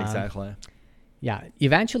 Yeah, exactly. Yeah,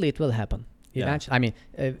 eventually it will happen. Eventually, I mean,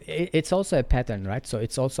 it's also a pattern, right? So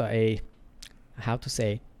it's also how to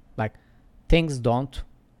say, like, things don't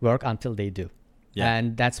work until they do. Yeah.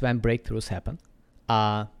 And that's when breakthroughs happen.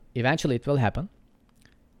 Eventually it will happen.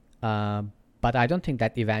 But I don't think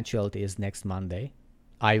that eventuality is next Monday.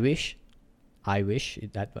 I wish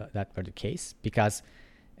that were the case, because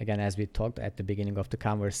again, as we talked at the beginning of the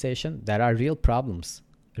conversation, there are real problems,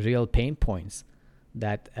 real pain points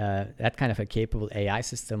that that kind of a capable AI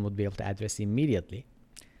system would be able to address immediately,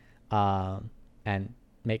 and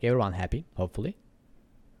make everyone happy, hopefully.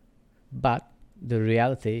 But the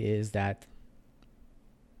reality is that,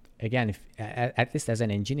 again, if at least as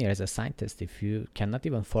an engineer, as a scientist, if you cannot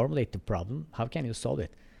even formulate the problem, how can you solve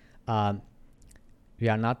it? We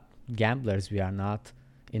are not gamblers. We are not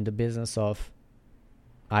in the business of,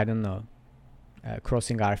 I don't know,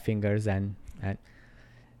 crossing our fingers and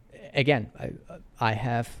again, I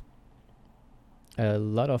have a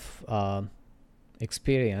lot of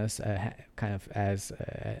experience, kind of as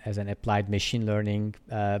an applied machine learning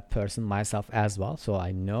person myself as well. So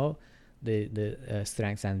I know the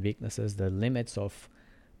strengths and weaknesses, the limits of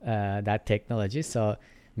that technology. So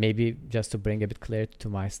maybe just to bring a bit clarity to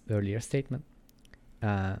my earlier statement,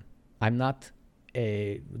 I'm not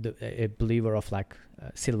a believer of like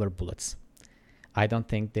silver bullets. I don't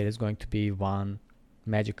think there is going to be one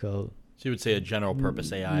magical. So you would say a general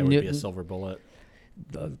purpose AI would be a silver bullet?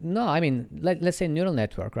 No, I mean, let's say neural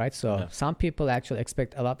network, right? So some people actually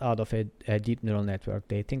expect a lot out of a deep neural network.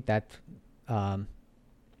 They think that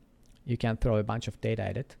you can throw a bunch of data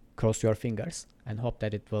at it, cross your fingers, and hope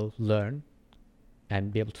that it will learn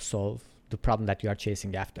and be able to solve the problem that you are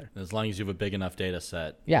chasing after. As long as you have a big enough data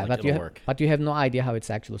set, yeah, like, it'll work. But you have no idea how it's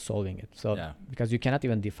actually solving it. So because you cannot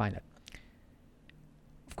even define it.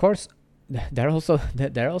 Of course, there are also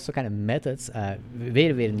kind of methods,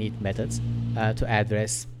 very very neat methods to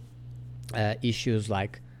address issues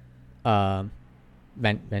like when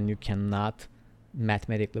you cannot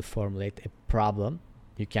mathematically formulate a problem.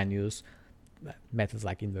 You can use methods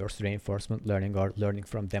like inverse reinforcement learning or learning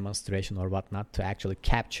from demonstration or whatnot to actually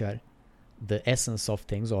capture the essence of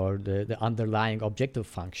things or the underlying objective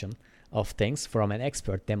function of things from an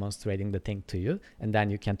expert demonstrating the thing to you, and then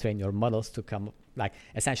you can train your models to come like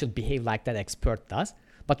essentially behave like that expert does,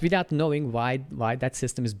 but without knowing why that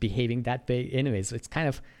system is behaving that way anyways. It's kind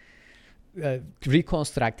of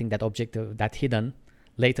reconstructing that objective, that hidden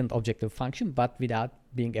latent objective function, but without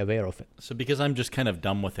being aware of it. So because I'm just kind of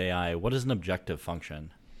dumb with AI, what is an objective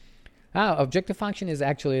function? Objective function is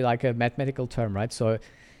actually like a mathematical term, right? So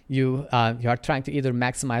you are trying to either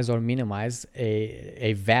maximize or minimize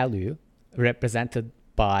a value represented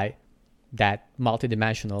by that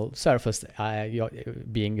multidimensional surface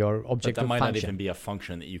being your objective function. But that might not even be a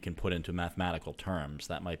function that you can put into mathematical terms.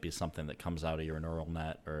 That might be something that comes out of your neural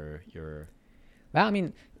net or your... Well, I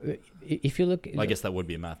mean, if you look... Well, I guess that would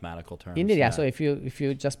be mathematical terms. Indeed, yeah. So if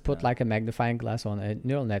you just put like a magnifying glass on a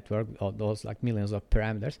neural network, or those like millions of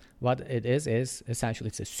parameters, what it is essentially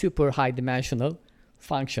it's a super high dimensional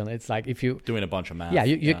function. It's like if you... Doing a bunch of math. Yeah,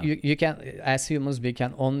 you can, as humans, we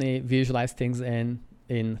can only visualize things in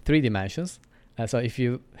 3 dimensions. So if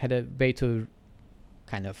you had a way to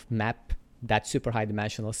kind of map that super high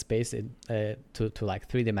dimensional space to like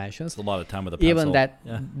 3 dimensions. It's a lot of time with a pencil. Even that,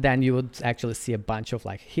 then you would actually see a bunch of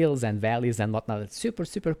like hills and valleys and whatnot. It's super,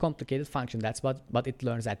 super complicated function. That's what it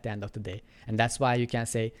learns at the end of the day. And that's why you can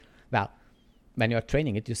say, well, when you're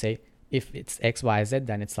training it, you say, if it's X, Y, Z,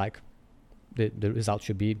 then it's like the result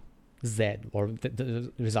should be Z, or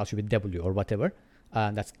the result should be W or whatever.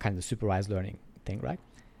 That's kind of the supervised learning thing, right?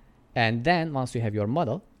 And then once you have your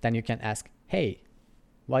model, then you can ask, hey,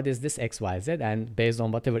 what is this X, Y, Z? And based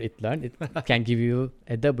on whatever it learned, it can give you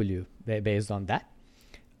a W based on that.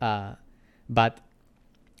 But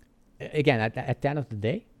again, at the end of the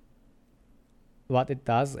day, what it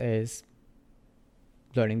does is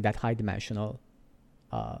learning that high dimensional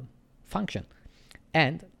function.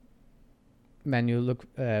 And when you look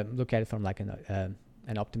at it from like an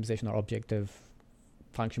optimization or objective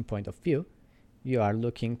function point of view, you are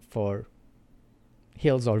looking for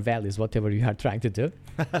hills or valleys, whatever you are trying to do,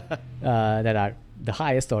 that are the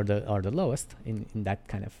highest or the lowest in that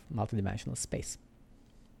kind of multidimensional space.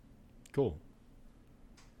 Cool.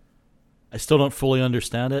 I still don't fully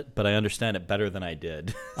understand it, but I understand it better than I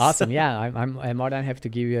did. Awesome. Yeah, I'm more than happy to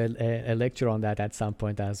give you a lecture on that at some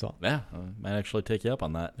point as well. Yeah, I might actually take you up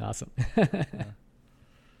on that. Awesome.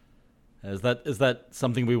 Is that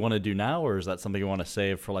something we want to do now, or is that something we want to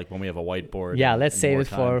save for like when we have a whiteboard? Yeah, let's save it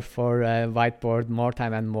for whiteboard, more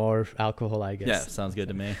time and more alcohol, I guess. Yeah, sounds good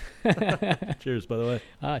to me. Cheers, by the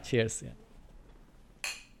way. Cheers. Yeah.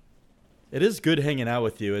 It is good hanging out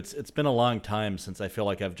with you. It's been a long time since I feel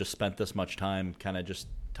like I've just spent this much time kind of just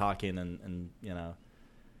talking and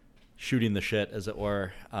shooting the shit, as it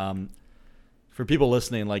were. For people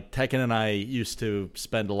listening, like Tekin and I used to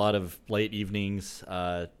spend a lot of late evenings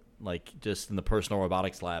like just in the personal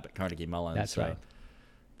robotics lab at Carnegie Mellon. That's right.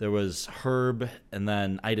 There was Herb, and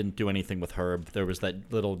then I didn't do anything with Herb. There was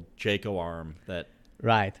that little Jaco arm that...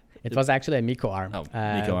 Right. It was actually a Miko arm. Oh,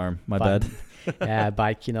 Miko arm. My bad.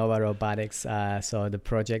 By Kinova Robotics. So the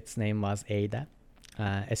project's name was ADA,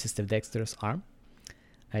 Assistive Dexterous Arm.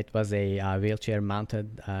 It was a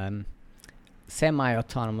wheelchair-mounted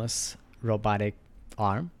semi-autonomous robotic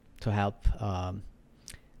arm to help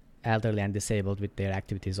elderly and disabled with their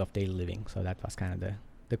activities of daily living. So that was kind of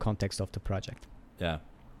the context of the project. Yeah.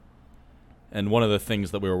 And one of the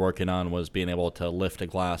things that we were working on was being able to lift a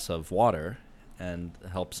glass of water and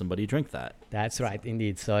help somebody drink that. That's right,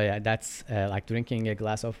 indeed. So yeah, that's like drinking a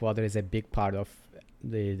glass of water is a big part of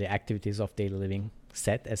the activities of daily living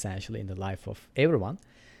set, essentially, in the life of everyone,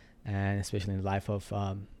 and especially in the life of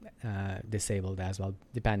disabled as well,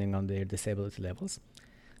 depending on their disability levels.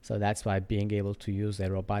 So that's why being able to use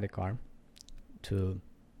a robotic arm to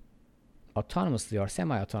autonomously or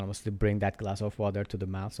semi-autonomously bring that glass of water to the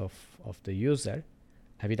mouth of the user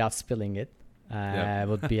without spilling it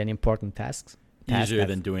would be an important task. Easier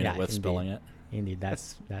than doing it with indeed, spilling it. Indeed,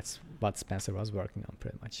 that's what Spencer was working on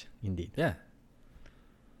pretty much. Indeed. Yeah.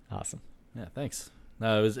 Awesome. Yeah, thanks.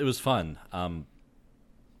 No, it was fun.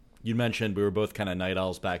 You mentioned we were both kind of night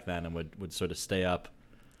owls back then and would sort of stay up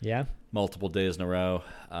multiple days in a row.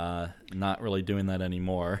 Not really doing that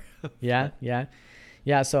anymore. Yeah.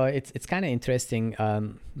 So it's kind of interesting.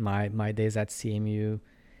 My days at CMU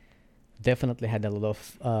definitely had a lot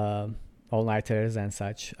of all-nighters and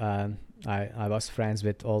such. I was friends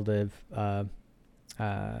with all the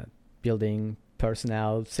building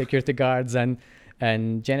personnel, security guards,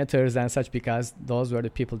 and janitors and such, because those were the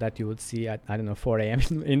people that you would see at 4 a.m.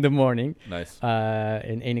 in the morning. Nice.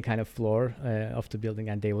 In any kind of floor of the building,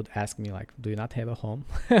 and they would ask me like, "Do you not have a home?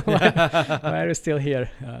 Why are you still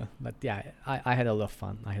here?" But yeah, I had a lot of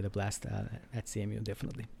fun. I had a blast at CMU,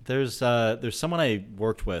 definitely. There's someone I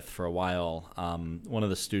worked with for a while. One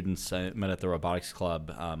of the students I met at the Robotics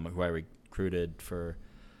Club, who I recruited for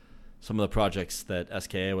some of the projects that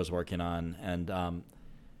SKA was working on, and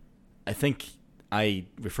I think I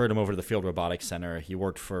referred him over to the Field Robotics Center. He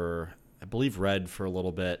worked for, I believe, Red for a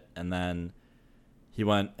little bit, and then he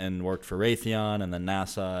went and worked for Raytheon, and then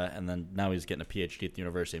NASA, and then now he's getting a PhD at the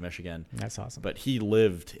University of Michigan. That's awesome. But he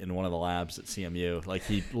lived in one of the labs at CMU. Like,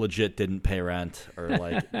 he legit didn't pay rent or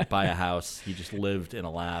like buy a house. He just lived in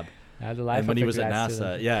a lab. The life and when of he a was at grad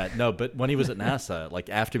NASA, student. but when he was at NASA, like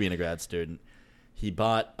after being a grad student, he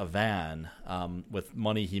bought a van with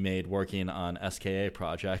money he made working on SKA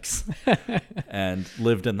projects and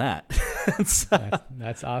lived in that. So,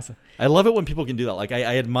 that's awesome. I love it when people can do that. Like,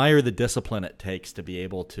 I admire the discipline it takes to be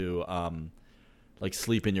able to like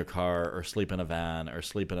sleep in your car or sleep in a van or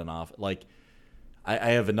sleep in an office. Like,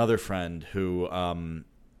 I have another friend who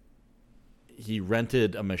he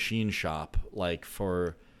rented a machine shop like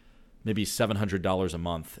for maybe $700 a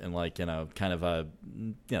month in like, kind of a,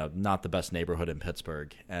 not the best neighborhood in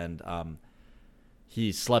Pittsburgh. And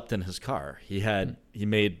he slept in his car. He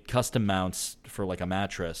made custom mounts for like a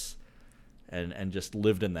mattress and just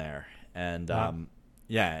lived in there. And Wow.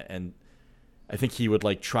 And I think he would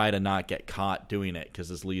like try to not get caught doing it because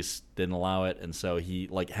his lease didn't allow it. And so he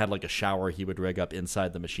like had like a shower he would rig up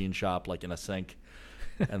inside the machine shop, like in a sink.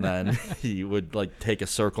 And then he would like take a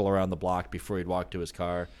circle around the block before he'd walk to his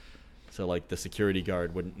car. So like the security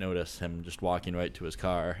guard wouldn't notice him just walking right to his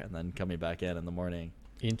car and then coming back in the morning.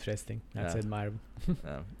 Interesting. That's admirable.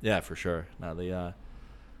 Yeah, for sure. Now the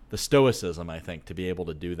stoicism, I think, to be able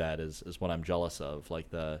to do that is what I'm jealous of. Like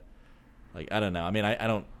I don't know. I mean, I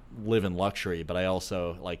don't live in luxury, but I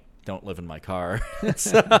also like don't live in my car.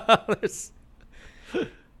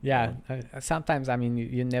 Yeah. Sometimes, I mean,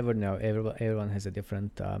 you never know. Everyone has a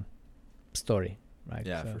different story, right?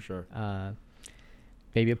 Yeah, for sure.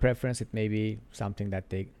 Maybe a preference. It may be something that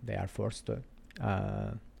they are forced to.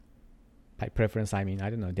 By preference, I mean, I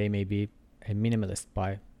don't know. They may be a minimalist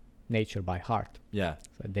by nature, by heart. Yeah.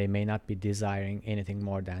 So they may not be desiring anything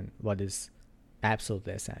more than what is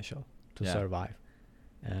absolutely essential to survive.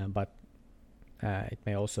 But it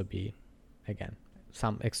may also be, again,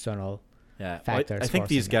 some external factors. I think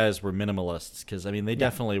these guys were minimalists because, I mean, they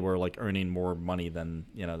definitely were like earning more money than,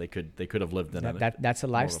 they could have lived in. That's a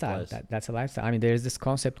lifestyle. That's a lifestyle. I mean, there's this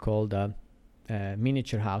concept called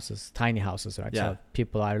miniature houses, tiny houses, right? Yeah. So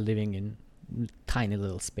people are living in tiny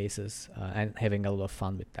little spaces and having a lot of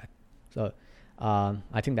fun with that. So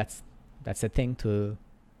I think that's a thing to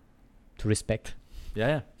respect.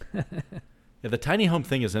 Yeah. Yeah, the tiny home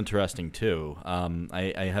thing is interesting too.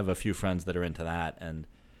 I have a few friends that are into that, and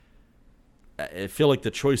I feel like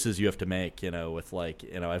the choices you have to make, with like,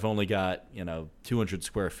 I've only got, 200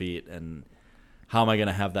 square feet, and how am I going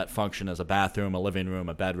to have that function as a bathroom, a living room,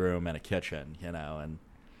 a bedroom, and a kitchen, and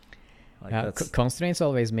like constraints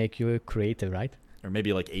always make you creative, right? Or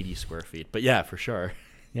maybe like 80 square feet, but yeah, for sure.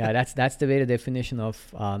 Yeah, that's the very definition of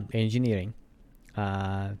engineering,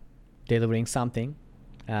 delivering something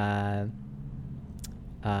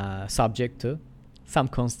subject to some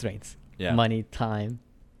constraints, money, time,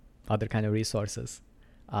 other kind of resources,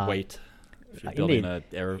 weight. If you're building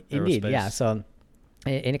aerospace. Indeed, yeah. So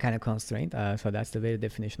any kind of constraint. So that's the very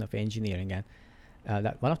definition of engineering. And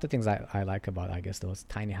that one of the things I like about, I guess, those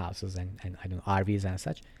tiny houses and I don't know, RVs and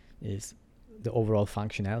such is the overall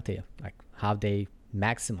functionality, like how they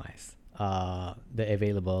maximize the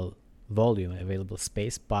available volume, available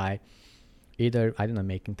space by either, I don't know,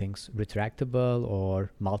 making things retractable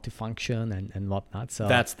or multifunction and whatnot. So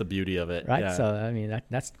that's the beauty of it, right? Yeah. So I mean,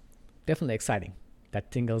 that's definitely exciting.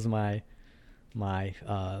 That tingles my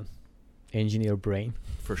engineer brain.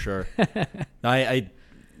 For sure. I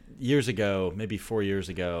years ago, maybe 4 years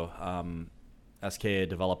ago, SKA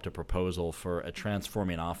developed a proposal for a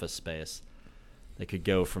transforming office space that could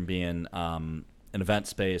go from being an event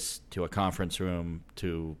space to a conference room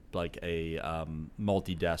to like a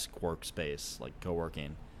multi-desk workspace, like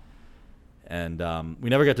co-working. And we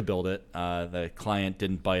never got to build it. The client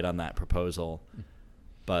didn't bite on that proposal.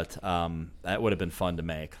 But that would have been fun to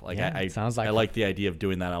make. Like sounds like I like the idea of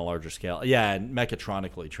doing that on a larger scale. Yeah, and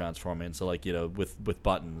mechatronically transforming. So like, with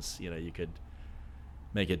buttons, you could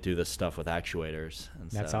make it do this stuff with actuators.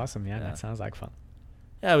 And That's awesome. Yeah, that sounds like fun.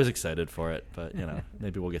 Yeah, I was excited for it, but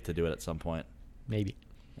maybe we'll get to do it at some point. Maybe.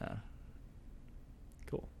 Yeah.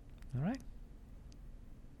 Cool. All right.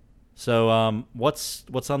 So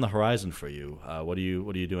what's on the horizon for you? What are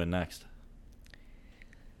you doing next?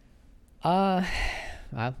 Well,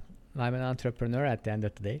 I'm an entrepreneur at the end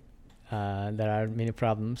of the day. There are many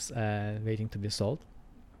problems waiting to be solved.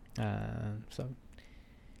 So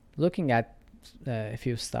looking at a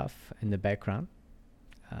few stuff in the background,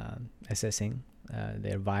 assessing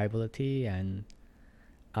their viability and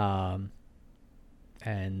I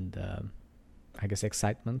guess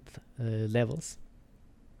excitement levels.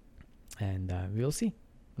 And we'll see.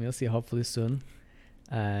 Hopefully soon.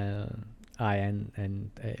 I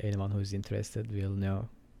and anyone who's interested will know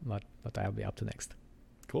what I'll be up to next.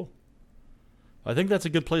 Cool. I think that's a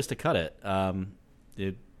good place to cut it.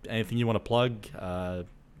 Anything you want to plug?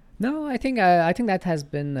 No, I think that has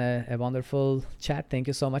been a wonderful chat. Thank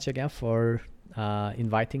you so much again for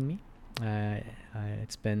inviting me.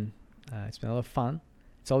 It's been a lot of fun.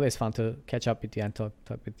 It's always fun to catch up with you and talk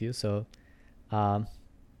with you. So,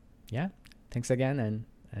 yeah, thanks again,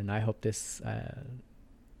 and I hope this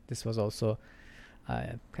was also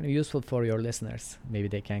kind of useful for your listeners. Maybe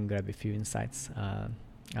they can grab a few insights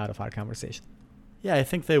out of our conversation. Yeah, I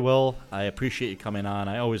think they will. I appreciate you coming on.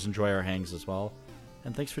 I always enjoy our hangs as well.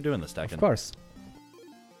 And thanks for doing this, Tekin. Of course.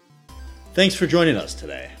 Thanks for joining us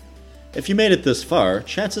today. If you made it this far,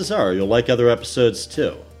 chances are you'll like other episodes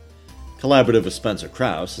too. Collaborative with Spencer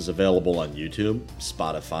Krause is available on YouTube,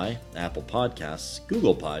 Spotify, Apple Podcasts,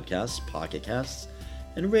 Google Podcasts, Pocket Casts,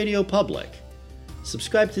 and Radio Public.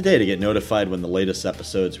 Subscribe today to get notified when the latest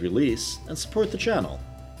episodes release and support the channel.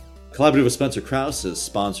 Collaborative with Spencer Krause is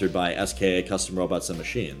sponsored by SKA Custom Robots and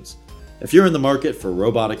Machines. If you're in the market for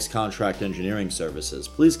robotics contract engineering services,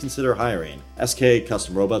 please consider hiring SKA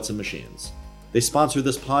Custom Robots and Machines. They sponsor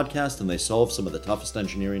this podcast and they solve some of the toughest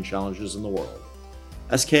engineering challenges in the world.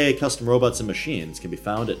 SKA Custom Robots and Machines can be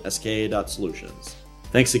found at ska.solutions.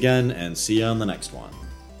 Thanks again and see you on the next one.